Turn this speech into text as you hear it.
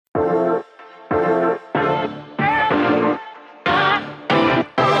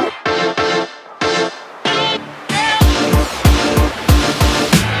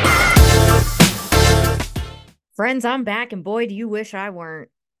Friends, I'm back, and boy, do you wish I weren't.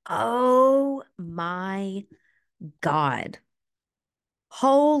 Oh my God.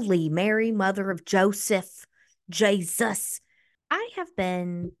 Holy Mary, Mother of Joseph, Jesus. I have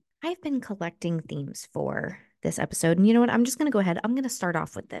been I've been collecting themes for this episode. And you know what? I'm just gonna go ahead. I'm gonna start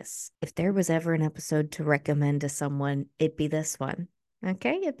off with this. If there was ever an episode to recommend to someone, it'd be this one.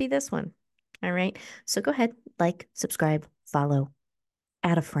 Okay, it'd be this one. All right. So go ahead, like, subscribe, follow,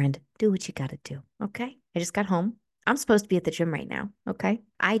 add a friend, do what you gotta do. Okay. I just got home. I'm supposed to be at the gym right now. Okay.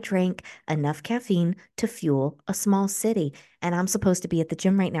 I drank enough caffeine to fuel a small city, and I'm supposed to be at the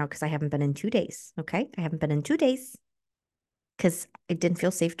gym right now because I haven't been in 2 days. Okay. I haven't been in 2 days because I didn't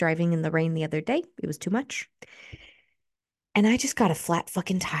feel safe driving in the rain the other day. It was too much. And I just got a flat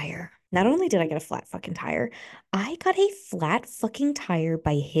fucking tire. Not only did I get a flat fucking tire, I got a flat fucking tire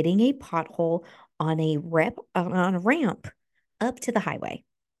by hitting a pothole on a ramp up to the highway.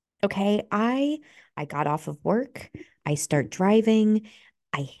 Okay, I got off of work, I start driving,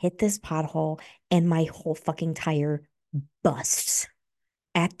 I hit this pothole, and my whole fucking tire busts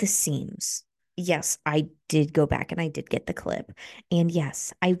at the seams. Yes, I did go back and I did get the clip. And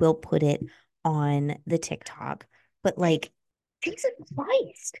yes, I will put it on the TikTok. But like, Jesus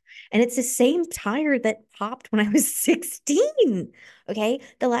Christ. And it's the same tire that popped when I was 16. Okay.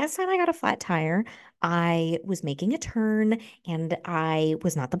 The last time I got a flat tire, I was making a turn and I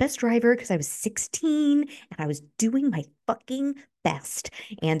was not the best driver because I was 16 and I was doing my fucking best.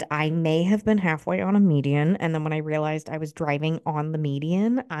 And I may have been halfway on a median. And then when I realized I was driving on the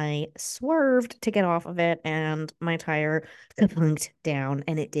median, I swerved to get off of it and my tire plunked down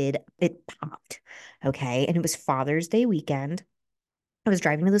and it popped. Okay. And it was Father's Day weekend. I was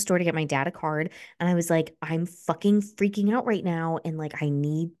driving to the store to get my dad a card and I was like, I'm fucking freaking out right now. And like, I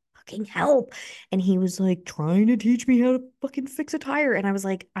need fucking help. And he was like, trying to teach me how to fucking fix a tire. And I was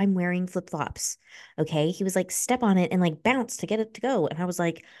like, I'm wearing flip-flops. Okay. He was like, step on it and like bounce to get it to go. And I was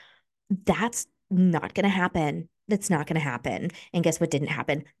like, that's not going to happen. That's not going to happen. And guess what didn't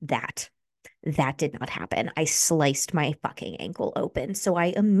happen? That did not happen. I sliced my fucking ankle open. So I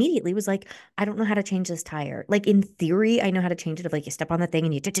immediately was like, I don't know how to change this tire. Like in theory, I know how to change it if like you step on the thing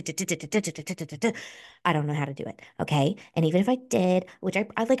and you I don't know how to do it. Okay. And even if I did, which I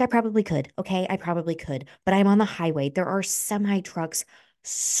probably could. Okay. I probably could. But I'm on the highway. There are semi trucks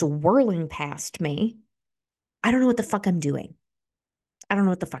swirling past me. I don't know what the fuck I'm doing. I don't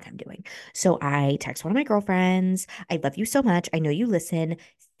know what the fuck I'm doing. So I text one of my girlfriends. I love you so much. I know you listen.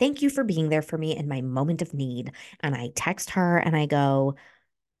 Thank you for being there for me in my moment of need. And I text her and I go,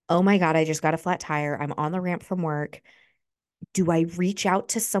 oh my God, I just got a flat tire. I'm on the ramp from work. Do I reach out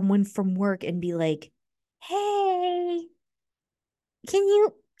to someone from work and be like, hey, can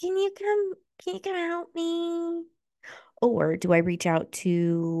you, can you come help me? Or do I reach out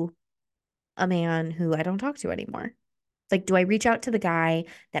to a man who I don't talk to anymore? Like, do I reach out to the guy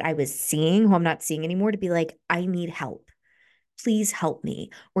that I was seeing, who I'm not seeing anymore, to be like, I need help. Please help me.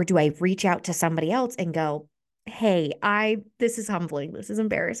 Or do I reach out to somebody else and go, hey, this is humbling. This is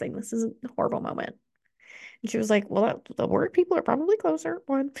embarrassing. This is a horrible moment. And she was like, well, the work people are probably closer.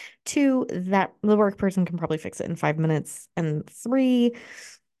 One, two, that the work person can probably fix it in 5 minutes. And three,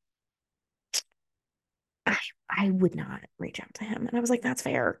 I, I would not reach out to him. And I was like, that's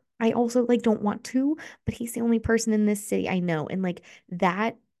fair. I also like don't want to, but he's the only person in this city I know. And like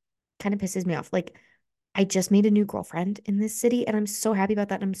that kind of pisses me off. Like, I just made a new girlfriend in this city, and I'm so happy about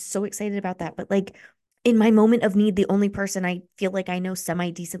that. And I'm so excited about that. But like, in my moment of need, the only person I feel like I know semi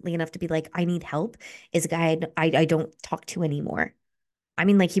decently enough to be like, I need help is a guy I don't talk to anymore. I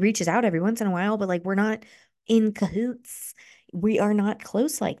mean, like, he reaches out every once in a while, but like, we're not in cahoots. We are not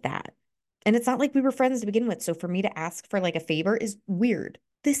close like that. And it's not like we were friends to begin with. So for me to ask for like a favor is weird.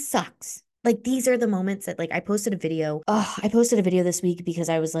 This sucks. Like these are the moments that like I posted a video. Oh, I posted a video this week because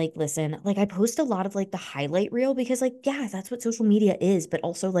I was like, listen, like I post a lot of like the highlight reel because like, yeah, that's what social media is. But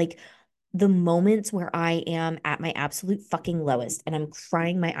also like the moments where I am at my absolute fucking lowest and I'm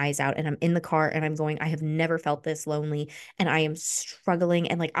crying my eyes out and I'm in the car and I'm going, I have never felt this lonely and I am struggling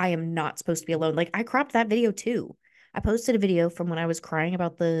and like I am not supposed to be alone. Like I cropped that video too. I posted a video from when I was crying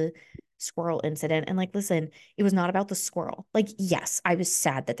about the squirrel incident and like listen, it was not about the squirrel. Like yes, I was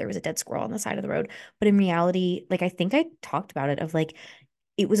sad that there was a dead squirrel on the side of the road, but in reality, like I think I talked about it of like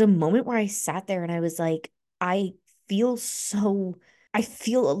it was a moment where I sat there and I was like, I feel so, I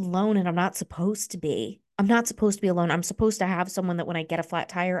feel alone and I'm not supposed to be. I'm not supposed to be alone. I'm supposed to have someone that when I get a flat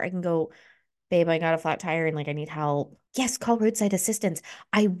tire, I can go, babe, I got a flat tire and like I need help. Yes, call roadside assistance.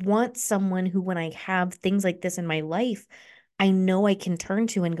 I want someone who, when I have things like this in my life, I know I can turn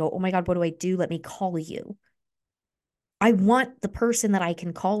to and go, oh my God, what do I do? Let me call you. I want the person that I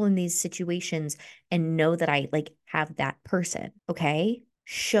can call in these situations and know that I like have that person. Okay.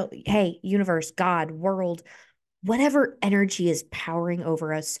 Show, hey, universe, God, world, whatever energy is powering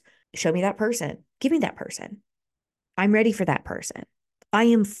over us, show me that person. Give me that person. I'm ready for that person. I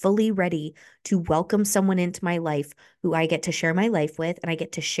am fully ready to welcome someone into my life who I get to share my life with and I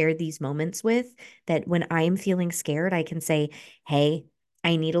get to share these moments with. That when I am feeling scared, I can say, hey,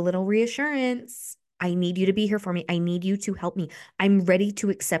 I need a little reassurance. I need you to be here for me. I need you to help me. I'm ready to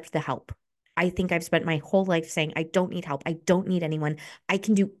accept the help. I think I've spent my whole life saying, I don't need help. I don't need anyone. I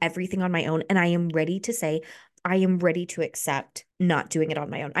can do everything on my own. And I am ready to say, I am ready to accept not doing it on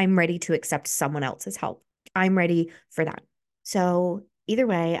my own. I'm ready to accept someone else's help. I'm ready for that. So either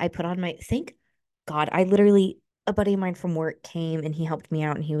way, I put on my, thank God, I literally, a buddy of mine from work came and he helped me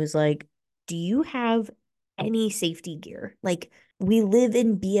out and he was like, do you have any safety gear? Like, we live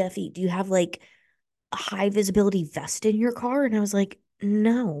in BFE. Do you have like a high visibility vest in your car? And I was like,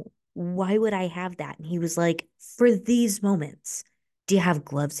 no. Why would I have that? And he was like, for these moments. Do you have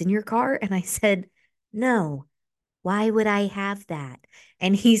gloves in your car? And I said, no. Why would I have that?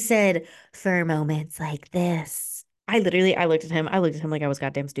 And he said, for moments like this. I looked at him. I looked at him like I was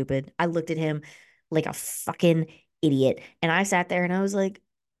goddamn stupid. I looked at him like a fucking idiot. And I sat there and I was like,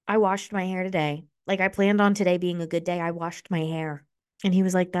 I washed my hair today. Like I planned on today being a good day. I washed my hair. And he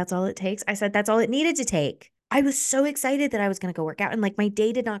was like, that's all it takes. I said, that's all it needed to take. I was so excited that I was going to go work out. And like my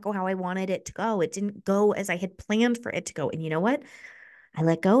day did not go how I wanted it to go. It didn't go as I had planned for it to go. And you know what? I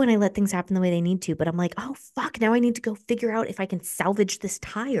let go and I let things happen the way they need to. But I'm like, oh, fuck. Now I need to go figure out if I can salvage this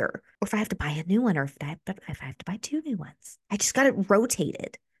tire or if I have to buy a new one or if I have to buy two new ones. I just got it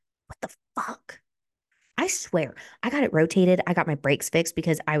rotated. What the fuck? I swear, I got it rotated. I got my brakes fixed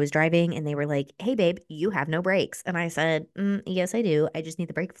because I was driving and they were like, hey, babe, you have no brakes. And I said, yes, I do. I just need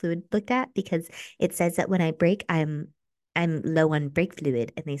the brake fluid looked at because it says that when I brake, I'm low on brake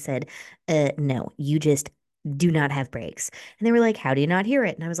fluid. And they said, no, you just do not have brakes. And they were like, how do you not hear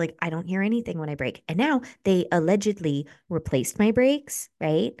it? And I was like, I don't hear anything when I brake. And now they allegedly replaced my brakes,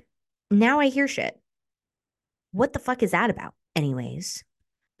 right? Now I hear shit. What the fuck is that about? Anyways,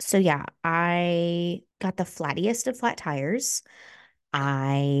 so yeah, I got the flattiest of flat tires.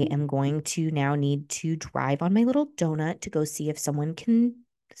 I am going to now need to drive on my little donut to go see if someone can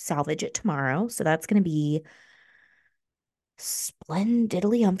salvage it tomorrow. So that's going to be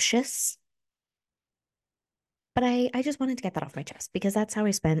splendidly umptious. But I just wanted to get that off my chest because that's how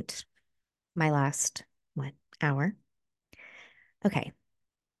I spent my last, what, hour? Okay.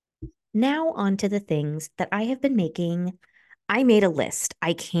 Now on to the things that I have been making. I made a list.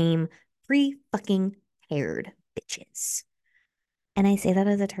 I came pre-fucking paired, bitches. And I say that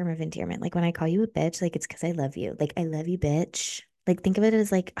as a term of endearment. Like when I call you a bitch, like it's because I love you. Like I love you, bitch. Like think of it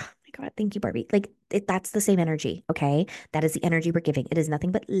as like, oh my God, thank you, Barbie. Like that's the same energy. Okay. That is the energy we're giving. It is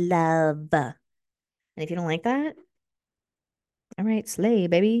nothing but love. And if you don't like that, all right, slay,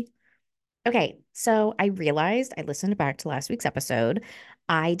 baby. Okay. So I realized I listened back to last week's episode.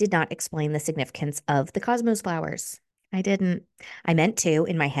 I did not explain the significance of the cosmos flowers. I didn't. I meant to.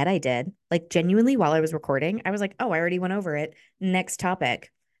 In my head, I did. Like, genuinely, while I was recording, I was like, oh, I already went over it. Next topic.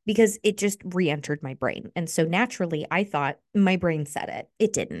 Because it just re entered my brain. And so naturally, I thought my brain said it.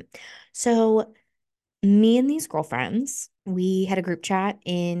 It didn't. So me and these girlfriends, we had a group chat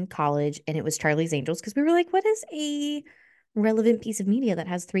in college and it was Charlie's Angels because we were like, what is a relevant piece of media that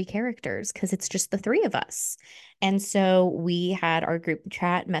has three characters? Because it's just the three of us. And so we had our group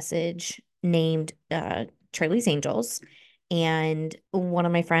chat message named Charlie's Angels. And one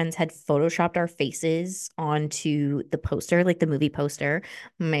of my friends had photoshopped our faces onto the poster, like the movie poster.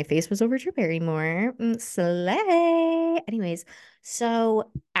 My face was over Drew Barrymore. Slay. Anyways,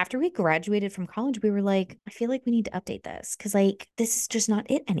 so after we graduated from college, we were like, I feel like we need to update this because, like, this is just not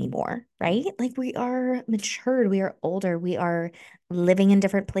it anymore, right? Like, we are matured, we are older, we are living in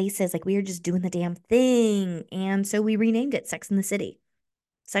different places, like, we are just doing the damn thing. And so we renamed it Sex in the City.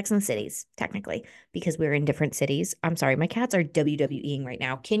 Sex in the Cities, technically, because we're in different cities. I'm sorry, my cats are WWEing right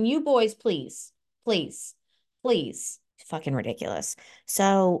now. Can you boys please, please, please? Fucking ridiculous.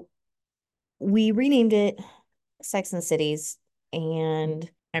 So we renamed it Sex in the Cities.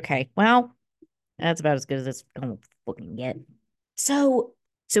 And okay, well, that's about as good as it's gonna fucking get. So,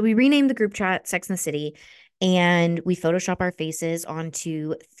 so we renamed the group chat Sex in the City and we Photoshop our faces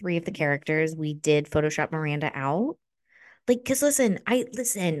onto three of the characters. We did Photoshop Miranda out. Like, because listen.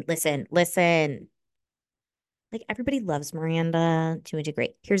 Like, everybody loves Miranda to a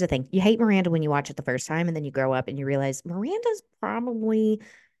degree. Here's the thing you hate Miranda when you watch it the first time, and then you grow up and you realize Miranda's probably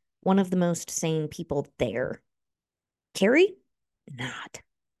one of the most sane people there. Carrie, not.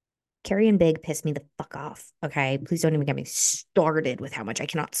 Carrie and Big pissed me the fuck off. Okay. Please don't even get me started with how much I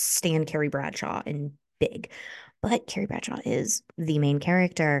cannot stand Carrie Bradshaw and Big. But Carrie Bradshaw is the main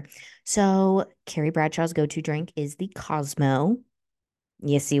character. So Carrie Bradshaw's go-to drink is the Cosmo.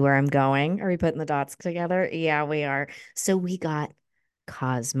 You see where I'm going? Are we putting the dots together? Yeah, we are. So we got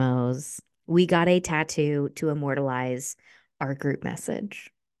Cosmos. We got a tattoo to immortalize our group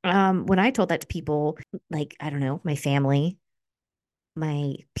message. When I told that to people, like, I don't know, my family,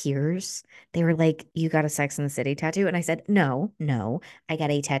 my peers, they were like, "You got a Sex in the City tattoo?" And I said, "No, no. I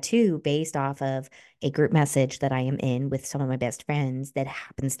got a tattoo based off of a group message that I am in with some of my best friends that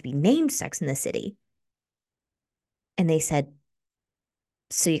happens to be named Sex in the City." And they said,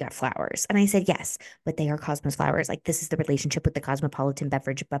 "So you got flowers?" And I said, "Yes, but they are Cosmos flowers. Like, this is the relationship with the cosmopolitan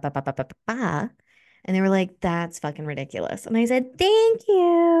beverage, ba ba ba ba ba ba ba." And they were like, "That's fucking ridiculous." And I said, "Thank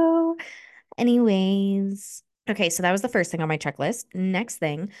you." Anyways, okay, so that was the first thing on my checklist. Next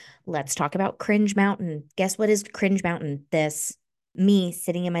thing, let's talk about Cringe Mountain. Guess what is Cringe Mountain? This me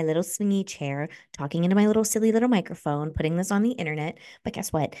sitting in my little swingy chair, talking into my little silly little microphone, putting this on the internet. But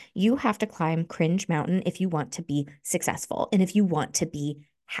guess what? You have to climb Cringe Mountain if you want to be successful and if you want to be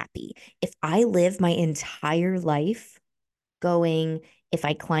happy. If I live my entire life going, if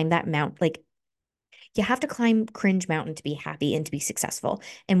I climb that mountain, like you have to climb Cringe Mountain to be happy and to be successful.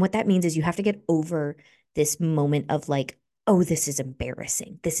 And what that means is you have to get over this moment of like, oh, this is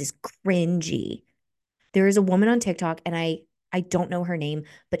embarrassing. This is cringy. There is a woman on TikTok and I don't know her name,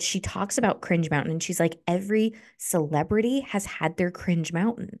 but she talks about Cringe Mountain and she's like every celebrity has had their Cringe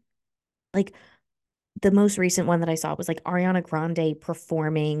Mountain. Like the most recent one that I saw was like Ariana Grande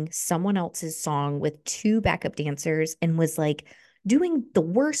performing someone else's song with two backup dancers and was like doing the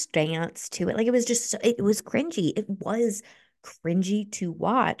worst dance to it. Like it was just, it was cringy. It was cringy to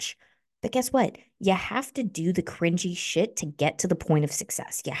watch. But guess what? You have to do the cringy shit to get to the point of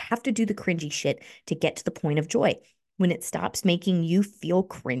success. You have to do the cringy shit to get to the point of joy. When it stops making you feel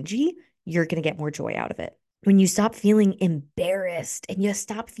cringy, you're going to get more joy out of it. When you stop feeling embarrassed and you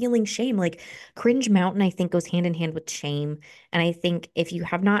stop feeling shame, like Cringe Mountain, I think goes hand in hand with shame. And I think if you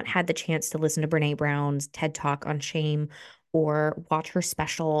have not had the chance to listen to Brene Brown's TED Talk on shame or watch her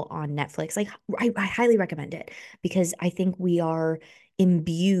special on Netflix, like I highly recommend it because I think we are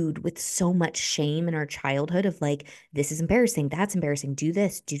imbued with so much shame in our childhood of like, this is embarrassing, do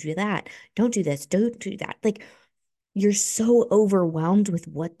this, do that, don't do this, don't do that. Like you're so overwhelmed with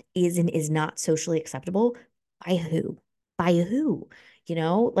what is and is not socially acceptable. By who? By who? You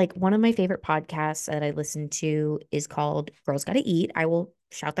know, like one of my favorite podcasts that I listen to is called Girls Gotta Eat. I will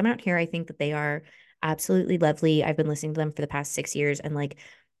shout them out here. I think that they are absolutely lovely. I've been listening to them for the past 6 years and like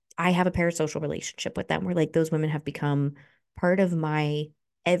I have a parasocial relationship with them where like those women have become part of my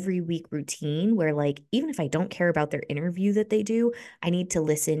every week routine where like even if I don't care about their interview that they do, I need to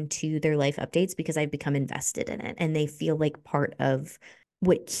listen to their life updates because I've become invested in it and they feel like part of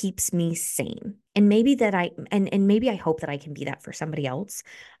what keeps me sane. And maybe that and maybe I hope that I can be that for somebody else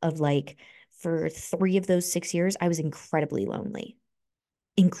of like for 3 of those 6 years I was incredibly lonely.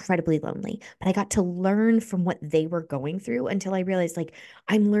 But I got to learn from what they were going through until I realized like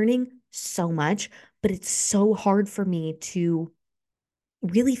I'm learning so much, but it's so hard for me to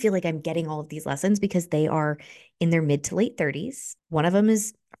really feel like I'm getting all of these lessons because they are in their mid to late 30s. One of them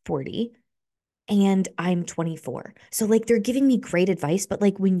is 40 and I'm 24. So like they're giving me great advice, but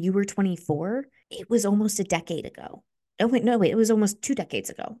like when you were 24, it was almost a decade ago. Oh wait, no, wait, it was almost 2 decades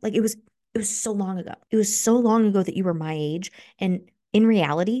ago. Like it was so long ago. It was so long ago that you were my age. And in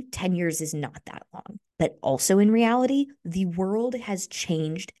reality, 10 years is not that long. But also in reality, the world has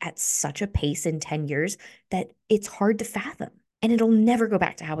changed at such a pace in 10 years that it's hard to fathom. And it'll never go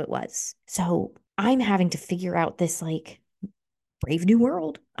back to how it was. So I'm having to figure out this like brave new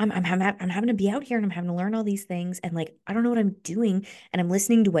world. I'm having to be out here and I'm having to learn all these things and like I don't know what I'm doing and I'm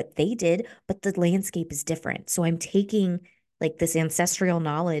listening to what they did, but the landscape is different. So I'm taking like this ancestral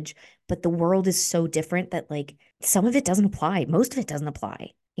knowledge, but the world is so different that like some of it doesn't apply. Most of it doesn't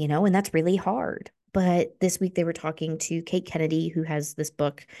apply, you know, and that's really hard. But this week they were talking to Kate Kennedy, who has this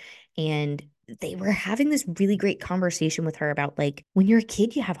book, and they were having this really great conversation with her about like when you're a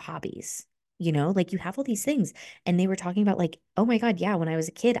kid, you have hobbies, you know, like you have all these things and they were talking about like, oh my God, yeah, when I was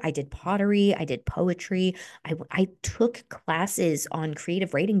a kid, I did pottery, I did poetry. I took classes on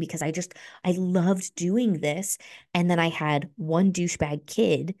creative writing because I loved doing this. And then I had one douchebag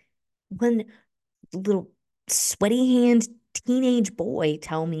kid, one little sweaty hand teenage boy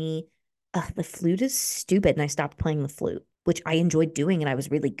tell me, the flute is stupid. And I stopped playing the flute, which I enjoyed doing and I was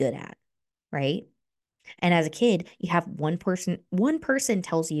really good at. Right. And as a kid, you have one person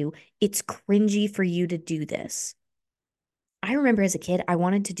tells you it's cringy for you to do this. I remember as a kid, I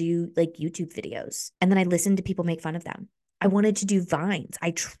wanted to do like YouTube videos and then I listened to people make fun of them. I wanted to do vines.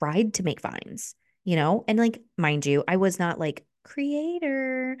 I tried to make vines, and like, mind you, I was not like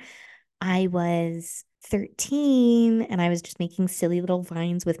creator. I was 13 and I was just making silly little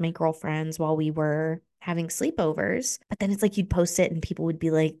vines with my girlfriends while we were having sleepovers. But then it's like you'd post it and people would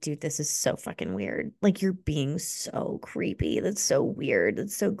be like, dude, this is so fucking weird. Like you're being so creepy. That's so weird.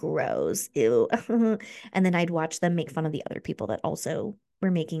 That's so gross. Ew. And then I'd watch them make fun of the other people that also were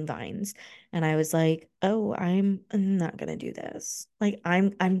making vines. And I was like, oh, I'm not gonna do this. Like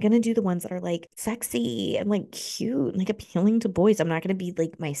I'm gonna do the ones that are like sexy and like cute and like appealing to boys. I'm not gonna be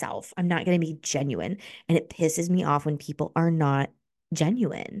like myself. I'm not gonna be genuine. And it pisses me off when people are not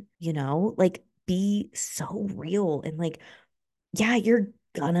genuine, Like be so real and like, yeah, you're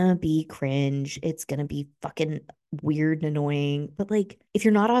gonna be cringe. It's gonna be fucking weird and annoying. But like, if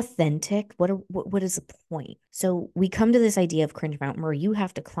you're not authentic, what is the point? So we come to this idea of cringe mountain where you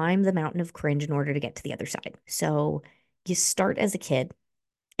have to climb the mountain of cringe in order to get to the other side. So you start as a kid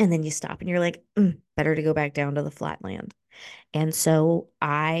and then you stop and you're like, better to go back down to the flat land. And so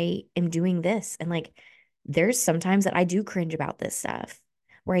I am doing this. And like, there's sometimes that I do cringe about this stuff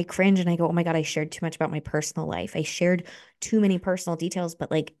where I cringe and I go, oh my God, I shared too much about my personal life. I shared too many personal details. But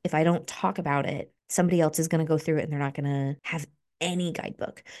like, if I don't talk about it, somebody else is going to go through it and they're not going to have any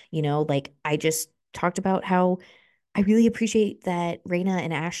guidebook. Like I just talked about how I really appreciate that Raina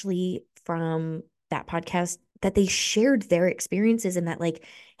and Ashley from that podcast that they shared their experiences and that like,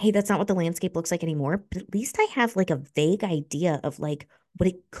 hey, that's not what the landscape looks like anymore, but at least I have like a vague idea of like what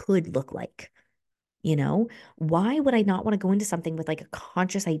it could look like. You know, why would I not want to go into something with like a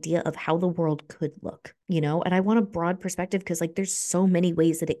conscious idea of how the world could look, And I want a broad perspective because like there's so many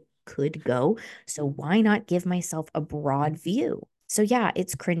ways that it could go. So why not give myself a broad view? So yeah,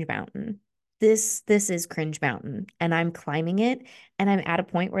 it's Cringe Mountain. This is Cringe Mountain and I'm climbing it and I'm at a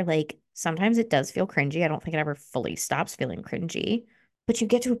point where like sometimes it does feel cringy. I don't think it ever fully stops feeling cringy, but you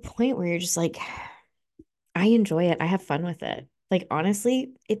get to a point where you're just like, I enjoy it. I have fun with it. Like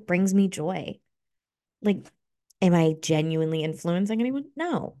honestly, it brings me joy. Like, am I genuinely influencing anyone?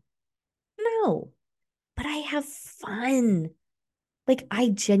 No, no, but I have fun. Like,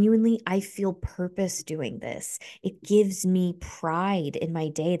 I feel purpose doing this. It gives me pride in my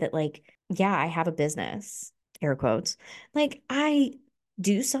day that, like, yeah, I have a business, air quotes. Like, I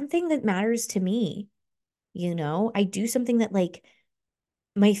do something that matters to me, I do something that, like,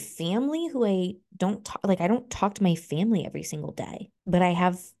 my family who I don't talk like I don't talk to my family every single day, but I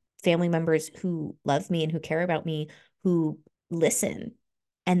have family members who love me and who care about me who listen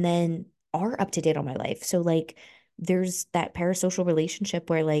and then are up to date on my life. So like there's that parasocial relationship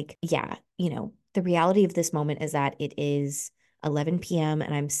where like yeah, the reality of this moment is that it is 11 p.m.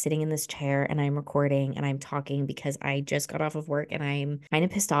 and I'm sitting in this chair and I'm recording and I'm talking because I just got off of work and I'm kind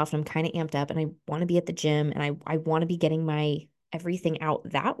of pissed off and I'm kind of amped up and I want to be at the gym and I want to be getting my everything out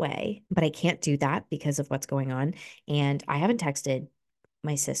that way, but I can't do that because of what's going on. And I haven't texted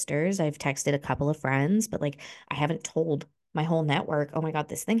my sisters. I've texted a couple of friends, but like I haven't told my whole network, oh my God,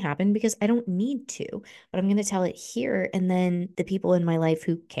 this thing happened because I don't need to, but I'm going to tell it here. And then the people in my life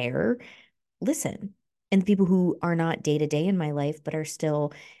who care listen. And the people who are not day to day in my life, but are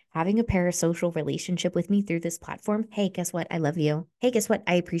still having a parasocial relationship with me through this platform. Hey, guess what? I love you. Hey, guess what?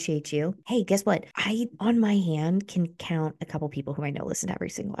 I appreciate you. Hey, guess what? I, on my hand, can count a couple people who I know listen to every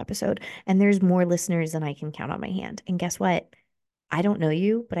single episode. And there's more listeners than I can count on my hand. And guess what? I don't know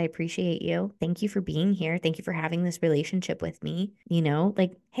you, but I appreciate you. Thank you for being here. Thank you for having this relationship with me.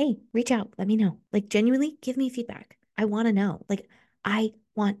 Like, hey, reach out, let me know. Like, genuinely give me feedback. I want to know. Like, I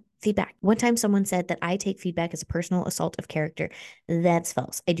want feedback. One time someone said that I take feedback as a personal assault of character. That's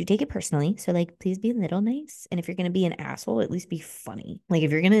false. I do take it personally. So, like, please be a little nice. And if you're going to be an asshole, at least be funny. Like,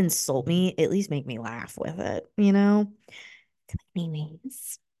 if you're going to insult me, at least make me laugh with it?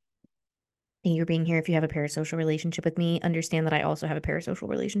 Anyways. Thank you for being here. If you have a parasocial relationship with me, understand that I also have a parasocial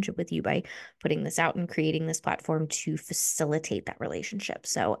relationship with you by putting this out and creating this platform to facilitate that relationship.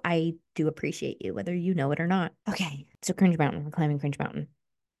 So I do appreciate you, whether you know it or not. Okay, so Cringe Mountain, we're climbing Cringe Mountain.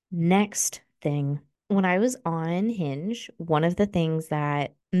 Next thing, when I was on Hinge, one of the things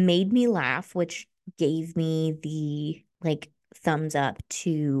that made me laugh, which gave me the like thumbs up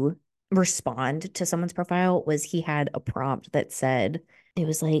to respond to someone's profile, was he had a prompt that said, it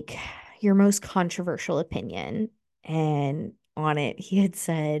was like, your most controversial opinion. And on it, he had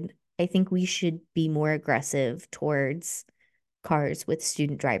said, I think we should be more aggressive towards cars with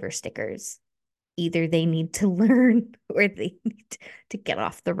student driver stickers. Either they need to learn or they need to get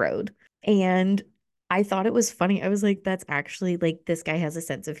off the road. And I thought it was funny. I was like, that's actually like, this guy has a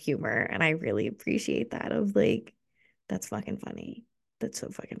sense of humor. And I really appreciate that. Of like, That's fucking funny. That's so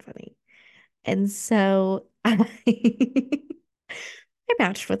fucking funny. And so I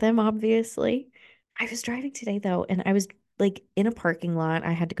matched with him, obviously. I was driving today though, and I was like in a parking lot.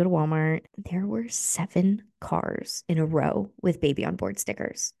 I had to go to Walmart. There were 7 cars in a row with baby on board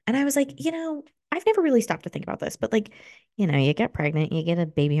stickers. And I was like, I've never really stopped to think about this, but like, you get pregnant, you get a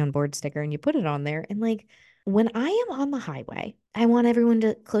baby on board sticker and you put it on there. And like, when I am on the highway, I want everyone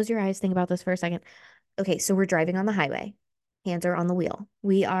to close your eyes, think about this for a second. Okay, so we're driving on the highway. Hands are on the wheel.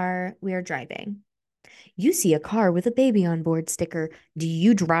 We are driving. You see a car with a baby on board sticker. Do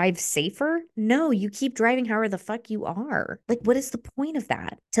you drive safer? No, you keep driving however the fuck you are. Like, what is the point of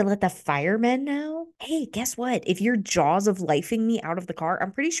that? To let the firemen know? Hey, guess what? If you're jaws of lifing me out of the car,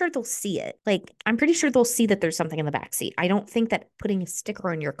 I'm pretty sure they'll see it. Like, I'm pretty sure they'll see that there's something in the back seat. I don't think that putting a sticker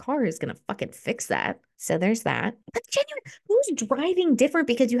on your car is gonna fucking fix that. So there's that. But genuine, who's driving different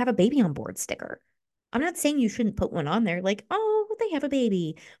because you have a baby on board sticker? I'm not saying you shouldn't put one on there, like, oh, they have a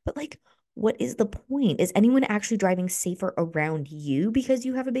baby, but like, what is the point? Is anyone actually driving safer around you because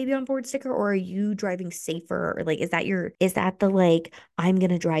you have a baby on board sticker, or are you driving safer? Or like, is that the like, I'm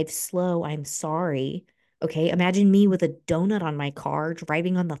gonna drive slow, I'm sorry. Okay, imagine me with a donut on my car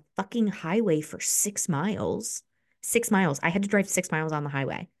driving on the fucking highway for 6 miles. 6 miles. I had to drive 6 miles on the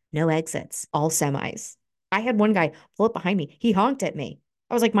highway. No exits, all semis. I had one guy pull up behind me. He honked at me.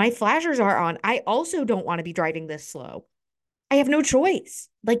 I was like, my flashers are on. I also don't want to be driving this slow. I have no choice.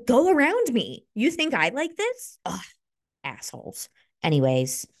 Like, go around me. You think I like this? Ugh, assholes.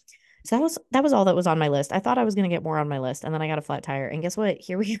 Anyways, so that was all that was on my list. I thought I was gonna get more on my list, and then I got a flat tire. And guess what?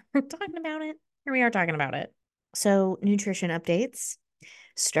 Here we are talking about it. Here we are talking about it. So, nutrition updates.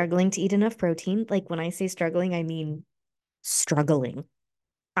 Struggling to eat enough protein. Like when I say struggling, I mean struggling.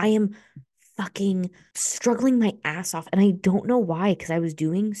 I am fucking struggling my ass off and I don't know why because I was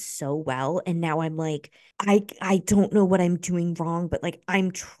doing so well and now I'm like I don't know what I'm doing wrong but like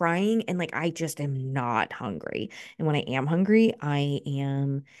I'm trying and like I just am not hungry. And when I am hungry, I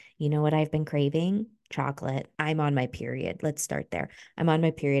am, you know what I've been craving? Chocolate. I'm on my period. Let's start there. I'm on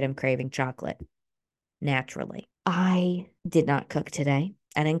my period. I'm craving chocolate naturally. I did not cook today.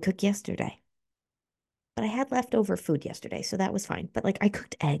 I didn't cook yesterday. But I had leftover food yesterday, so that was fine. But like I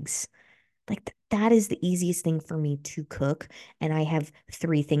cooked eggs. Like that is the easiest thing for me to cook. And I have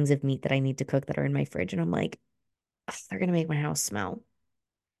 3 things of meat that I need to cook that are in my fridge. And I'm like, "Ugh, they're going to make my house smell."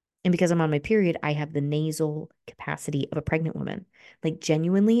 And because I'm on my period, I have the nasal capacity of a pregnant woman. Like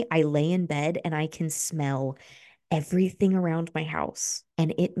genuinely, I lay in bed and I can smell everything around my house.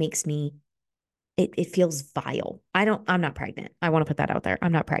 And it makes me it feels vile. I'm not pregnant. I want to put that out there.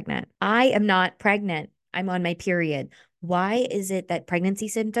 I'm not pregnant. I am not pregnant. I'm on my period. Why is it that pregnancy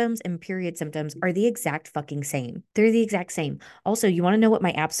symptoms and period symptoms are the exact fucking same? They're the exact same. Also, you want to know what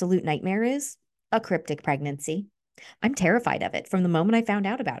my absolute nightmare is? A cryptic pregnancy. I'm terrified of it from the moment I found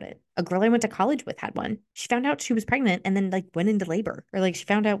out about it. A girl I went to college with had one. She found out she was pregnant and then like went into labor or like she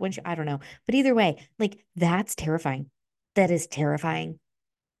found out when I don't know. But either way, like that's terrifying. That is terrifying.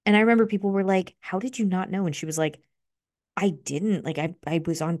 And I remember people were like, "How did you not know?" And she was like, "I didn't. Like I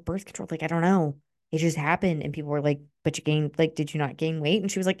was on birth control. Like I don't know. It just happened." And people were like, "But you gained like did you not gain weight?"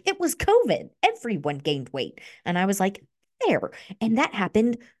 And she was like, "It was COVID. Everyone gained weight." And I was like, "There." And that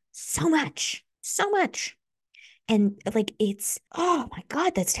happened so much. So much. And like it's oh my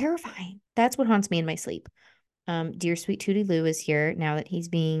God, that's terrifying. That's what haunts me in my sleep. Dear sweet Tootie Lou is here now that he's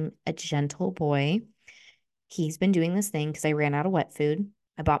being a gentle boy. He's been doing this thing because I ran out of wet food.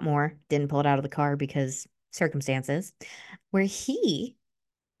 I bought more, didn't pull it out of the car because circumstances, where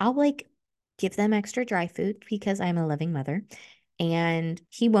I'll like give them extra dry food because I'm a loving mother and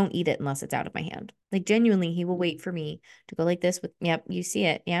he won't eat it unless it's out of my hand. Like genuinely, he will wait for me to go like this with, yep, you see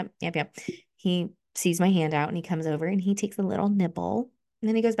it. Yep, yep, yep. He sees my hand out and he comes over and he takes a little nibble and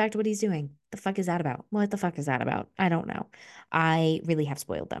then he goes back to what he's doing. The fuck is that about? What the fuck is that about? I don't know. I really have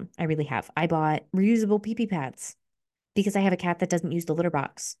spoiled them. I really have. I bought reusable pee pee pads because I have a cat that doesn't use the litter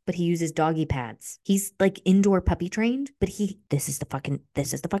box, but he uses doggy pads. He's like indoor puppy trained, but this is the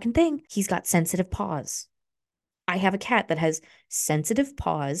fucking thing. He's got sensitive paws. I have a cat that has sensitive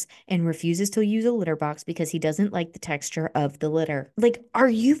paws and refuses to use a litter box because he doesn't like the texture of the litter. Like, are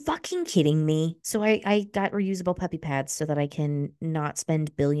you fucking kidding me? So I got reusable puppy pads so that I can not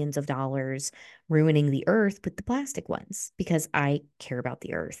spend billions of dollars ruining the earth with the plastic ones because I care about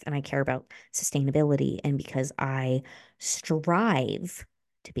the earth and I care about sustainability and because I strive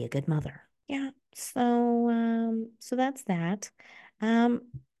to be a good mother. Yeah. So that's that. Um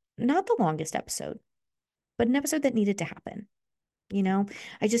not the longest episode but an episode that needed to happen. You know,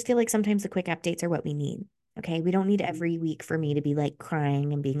 I just feel like sometimes the quick updates are what we need. Okay. We don't need every week for me to be like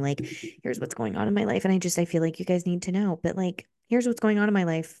crying and being like, here's what's going on in my life. And I feel like you guys need to know, but like, here's what's going on in my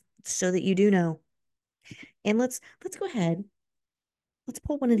life so that you do know. And let's go ahead. Let's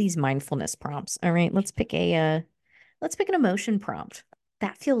pull one of these mindfulness prompts. All right. Let's pick an emotion prompt.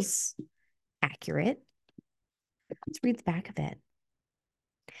 That feels accurate. Let's read the back of it.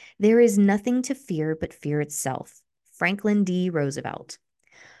 There is nothing to fear but fear itself. Franklin D. Roosevelt.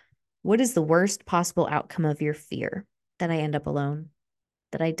 What is the worst possible outcome of your fear? That I end up alone?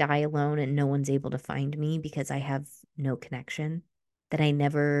 That I die alone and no one's able to find me because I have no connection? That I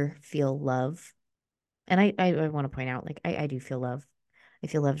never feel love? And I want to point out, like, I do feel love. I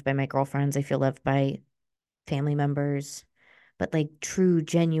feel loved by my girlfriends. I feel loved by family members, but like true,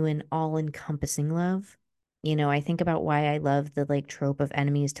 genuine, all encompassing love. I think about why I love the like trope of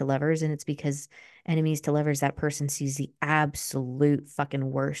enemies to lovers, and it's because enemies to lovers, that person sees the absolute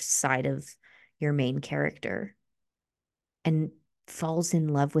fucking worst side of your main character and falls in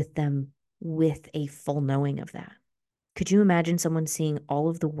love with them with a full knowing of that. Could you imagine someone seeing all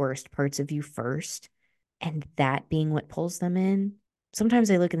of the worst parts of you first and that being what pulls them in? Sometimes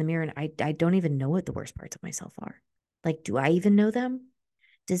I look in the mirror and I don't even know what the worst parts of myself are. Like, do I even know them?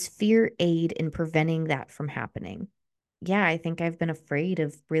 Does fear aid in preventing that from happening? Yeah, I think I've been afraid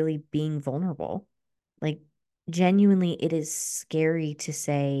of really being vulnerable. Like, genuinely, it is scary to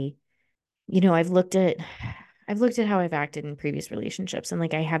say, I've looked at how I've acted in previous relationships, and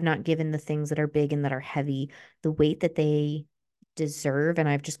like I have not given the things that are big and that are heavy the weight that they deserve, and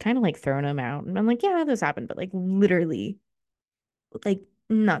I've just kind of like thrown them out. And I'm like, yeah, this happened, but like literally, like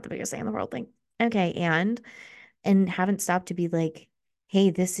not the biggest thing in the world. Like, okay, and haven't stopped to be like, hey,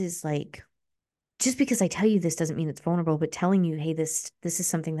 this is like, just because I tell you this doesn't mean it's vulnerable, but telling you, hey, this is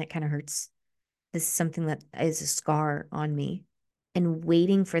something that kind of hurts. This is something that is a scar on me, and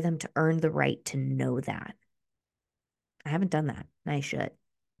waiting for them to earn the right to know that. I haven't done that. And I should.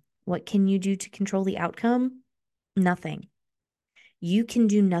 What can you do to control the outcome? Nothing. You can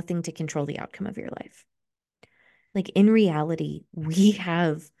do nothing to control the outcome of your life. Like in reality, we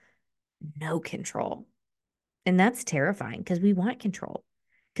have no control. And that's terrifying because we want control.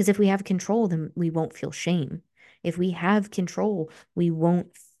 Because if we have control, then we won't feel shame. If we have control, we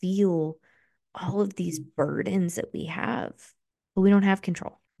won't feel all of these burdens that we have. But we don't have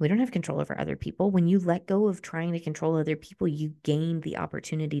control. We don't have control over other people. When you let go of trying to control other people, you gain the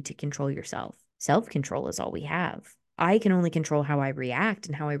opportunity to control yourself. Self control is all we have. I can only control how I react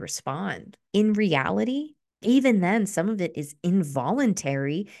and how I respond. In reality, even then, some of it is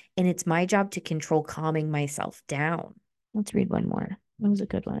involuntary, and it's my job to control calming myself down. Let's read one more. That was a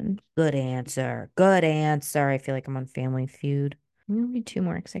good one. Good answer. Good answer. I feel like I'm on Family Feud. I'm going to read two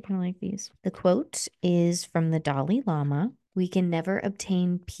more because I kind of like these. The quote is from the Dalai Lama. We can never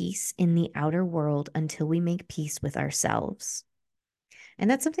obtain peace in the outer world until we make peace with ourselves. And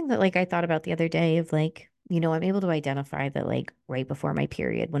that's something that like I thought about the other day of like, I'm able to identify that like right before my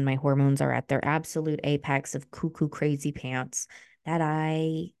period when my hormones are at their absolute apex of cuckoo crazy pants, that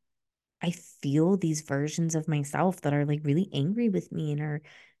I feel these versions of myself that are like really angry with me and are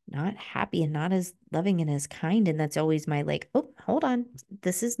not happy and not as loving and as kind. And that's always my like, oh, hold on.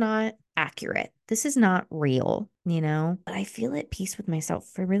 This is not accurate. This is not real. But I feel at peace with myself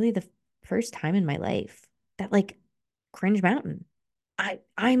for really the first time in my life. That like cringe mountain.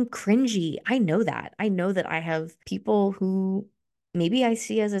 I'm cringy. I know that. I know that I have people who maybe I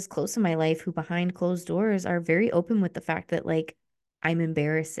see as close in my life who behind closed doors are very open with the fact that like I'm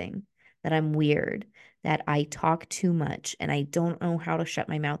embarrassing, that I'm weird, that I talk too much and I don't know how to shut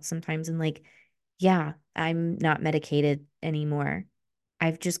my mouth sometimes. And like, yeah, I'm not medicated anymore.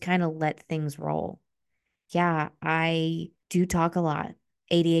 I've just kind of let things roll. Yeah, I do talk a lot.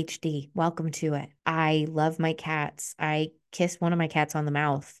 ADHD, welcome to it. I love my cats. I kiss one of my cats on the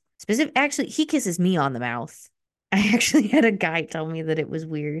mouth. Actually, he kisses me on the mouth. I actually had a guy tell me that it was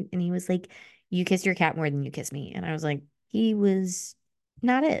weird, and he was like, "You kiss your cat more than you kiss me." And I was like, "He was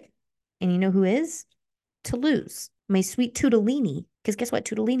not it." And you know who is? Toulouse, my sweet Tootolini. Because guess what,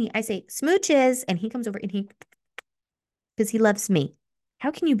 Tootolini? I say smooches, and he comes over and because he loves me.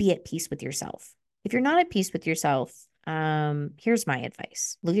 How can you be at peace with yourself? If you're not at peace with yourself, here's my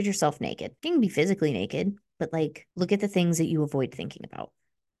advice. Look at yourself naked. You can be physically naked, but like look at the things that you avoid thinking about.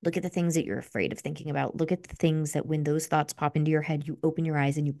 Look at the things that you're afraid of thinking about. Look at the things that when those thoughts pop into your head, you open your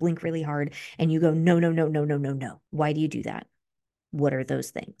eyes and you blink really hard and you go, no, no, no, no, no, no, no. Why do you do that? What are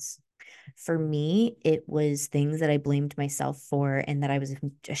those things? For me, it was things that I blamed myself for and that I was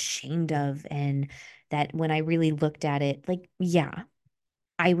ashamed of. And that when I really looked at it, like, yeah,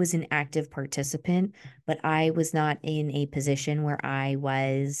 I was an active participant, but I was not in a position where I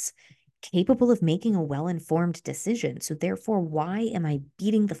was capable of making a well-informed decision. So therefore, why am I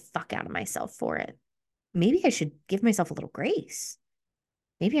beating the fuck out of myself for it? Maybe I should give myself a little grace.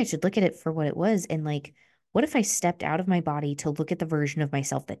 Maybe I should look at it for what it was and like, what if I stepped out of my body to look at the version of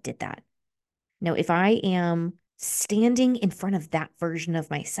myself that did that? Now, if I am standing in front of that version of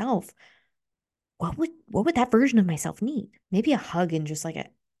myself, what would that version of myself need? Maybe a hug and just like a,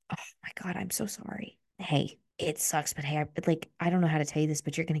 oh my God, I'm so sorry. Hey, it sucks, but hey, I don't know how to tell you this,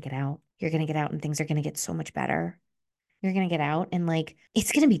 but you're gonna get out. You're gonna get out and things are gonna get so much better. You're going to get out and like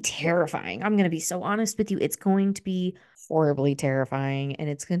it's going to be terrifying. I'm going to be so honest with you. It's going to be horribly terrifying and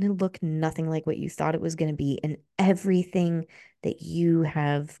it's going to look nothing like what you thought it was going to be. And everything that you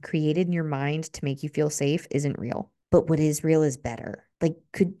have created in your mind to make you feel safe isn't real. But what is real is better. Like,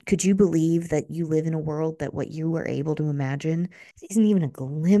 could you believe that you live in a world that what you were able to imagine isn't even a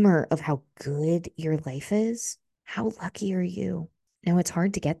glimmer of how good your life is? How lucky are you? Now it's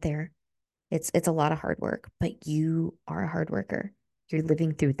hard to get there. It's a lot of hard work, but you are a hard worker. You're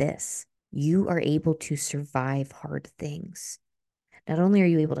living through this. You are able to survive hard things. Not only are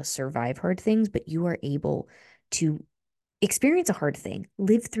you able to survive hard things, but you are able to experience a hard thing,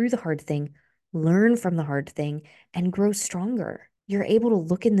 live through the hard thing, learn from the hard thing, and grow stronger. You're able to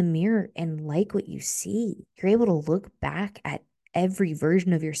look in the mirror and like what you see. You're able to look back at every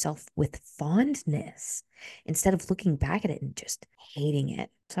version of yourself with fondness instead of looking back at it and just hating it.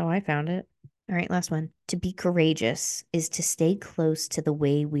 That's how I found it. All right, last one. To be courageous is to stay close to the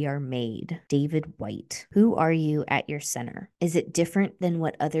way we are made. David White. Who are you at your center? Is it different than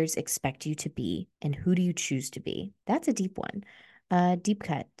what others expect you to be? And who do you choose to be? That's a deep one. Deep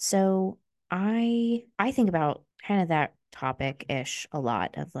cut. So I think about kind of that topic-ish a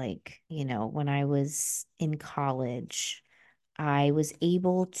lot of like, when I was in college, I was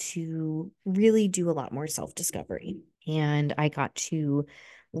able to really do a lot more self-discovery. And I got to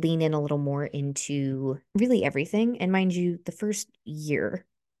lean in a little more into really everything. And mind you, the first year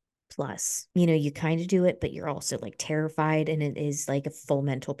plus, you kind of do it, but you're also like terrified. And it is like a full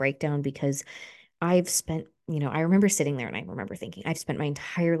mental breakdown because I've spent, I remember sitting there and I remember thinking, I've spent my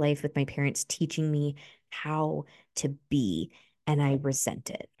entire life with my parents teaching me how to be, and I resent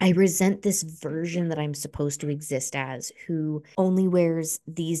it. I resent this version that I'm supposed to exist as, who only wears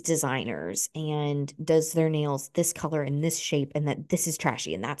these designers and does their nails this color and this shape, and that this is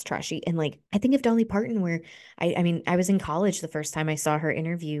trashy and that's trashy. And like, I think of Dolly Parton, where I mean, I was in college the first time I saw her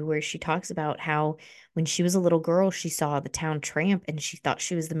interview where she talks about how when she was a little girl, she saw the town tramp and she thought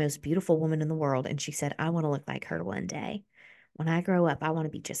she was the most beautiful woman in the world. And she said, I want to look like her one day. When I grow up, I want to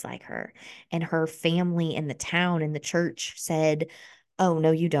be just like her. And her family and the town and the church said, oh,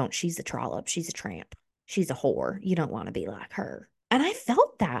 no, you don't. She's a trollop. She's a tramp. She's a whore. You don't want to be like her. And I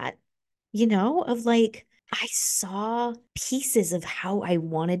felt that, of like, I saw pieces of how I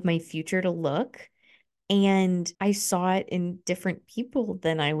wanted my future to look. And I saw it in different people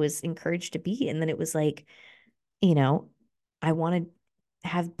than I was encouraged to be. And then it was like, you know, I wanted to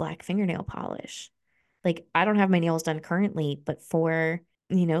have black fingernail polish. Like, I don't have my nails done currently, but for,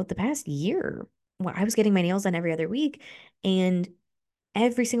 the past year, well, I was getting my nails done every other week. And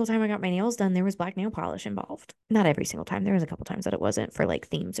every single time I got my nails done, there was black nail polish involved. Not every single time. There was a couple times that it wasn't for like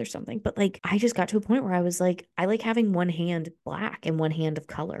themes or something. But like, I just got to a point where I was like, I like having one hand black and one hand of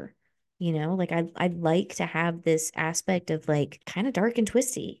color. Like I like to have this aspect of like kind of dark and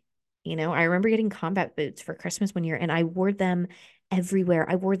twisty. I remember getting combat boots for Christmas one year and I wore them everywhere.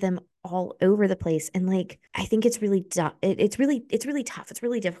 I wore them all over the place. And like, I think it's really, it's really tough. It's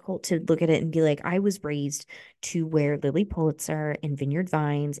really difficult to look at it and be like, I was raised to wear Lily Pulitzer and Vineyard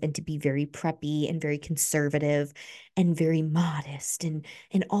Vines and to be very preppy and very conservative and very modest and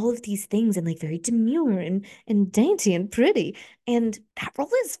all of these things and like very demure and dainty and pretty. And that role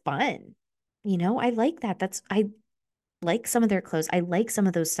is fun. I like that. I like some of their clothes. I like some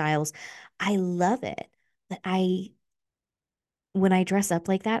of those styles. I love it. But when I dress up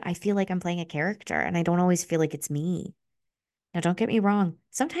like that, I feel like I'm playing a character and I don't always feel like it's me. Now, don't get me wrong.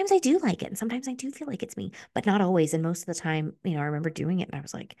 Sometimes I do like it and sometimes I do feel like it's me, but not always. And most of the time, I remember doing it and I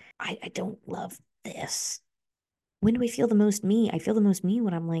was like, I don't love this. When do I feel the most me? I feel the most me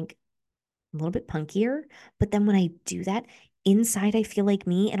when I'm like a little bit punkier. But then when I do that, inside I feel like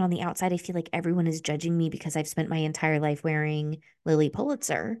me. And on the outside, I feel like everyone is judging me because I've spent my entire life wearing Lily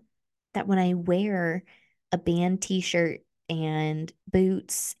Pulitzer. That when I wear a band t-shirt and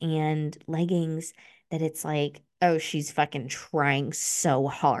boots and leggings, that it's like, oh, she's fucking trying so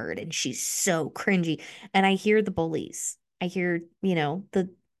hard and she's so cringy. And I hear the bullies. I hear, the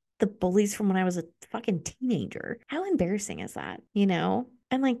bullies from when I was a fucking teenager. How embarrassing is that? And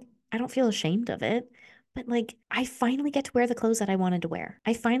like, I don't feel ashamed of it, But like, I finally get to wear the clothes that I wanted to wear.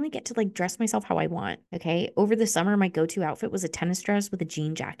 I finally get to like dress myself how I want. Okay. Over the summer, my go to outfit was a tennis dress with a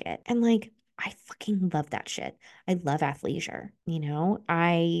jean jacket. And like, I fucking love that shit. I love athleisure.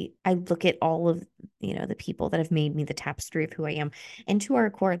 I look at all of, the people that have made me the tapestry of who I am. And to our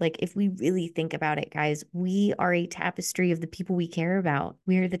core, like if we really think about it, guys, we are a tapestry of the people we care about.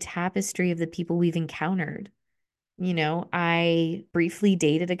 We are the tapestry of the people we've encountered. I briefly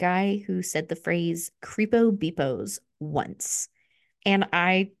dated a guy who said the phrase creepo beepos once, and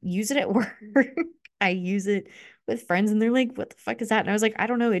I use it at work. I use it with friends, and they're like, what the fuck is that? And I was like, I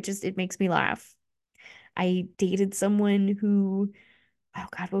don't know. It makes me laugh. I dated someone who, oh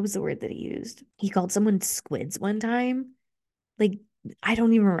God, what was the word that he used? He called someone squids one time. Like, I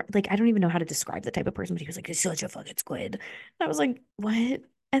don't even know how to describe the type of person, but he was like, he's such a fucking squid. And I was like, what?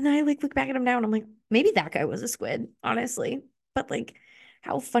 And then I like look back at him now and I'm like, maybe that guy was a squid, honestly. But like,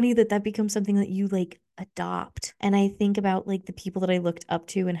 how funny that that becomes something that you like adopt. And I think about like the people that I looked up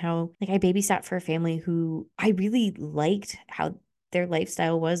to and how like I babysat for a family who I really liked how their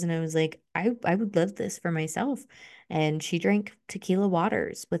lifestyle was. And I was like, I would love this for myself. And she drank tequila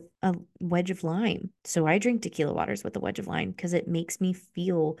waters with a wedge of lime. So I drink tequila waters with a wedge of lime because it makes me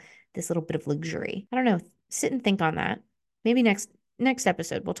feel this little bit of luxury. I don't know. Sit and think on that. Maybe next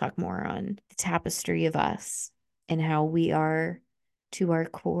episode we'll talk more on the tapestry of us and how we are to our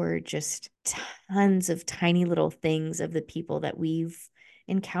core just tons of tiny little things of the people that we've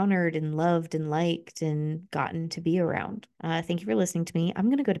encountered and loved and liked and gotten to be around. Thank you for listening to me. I'm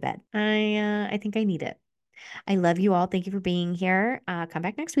gonna go to bed. I think I need it. I love you all. Thank you for being here. Come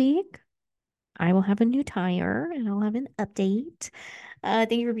back next week. I will have a new tire and I'll have an update.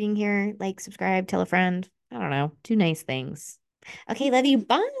 Thank you for being here. Like, subscribe, tell a friend. I don't know. Do nice things. Okay, love you.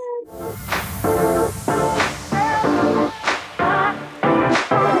 Bye.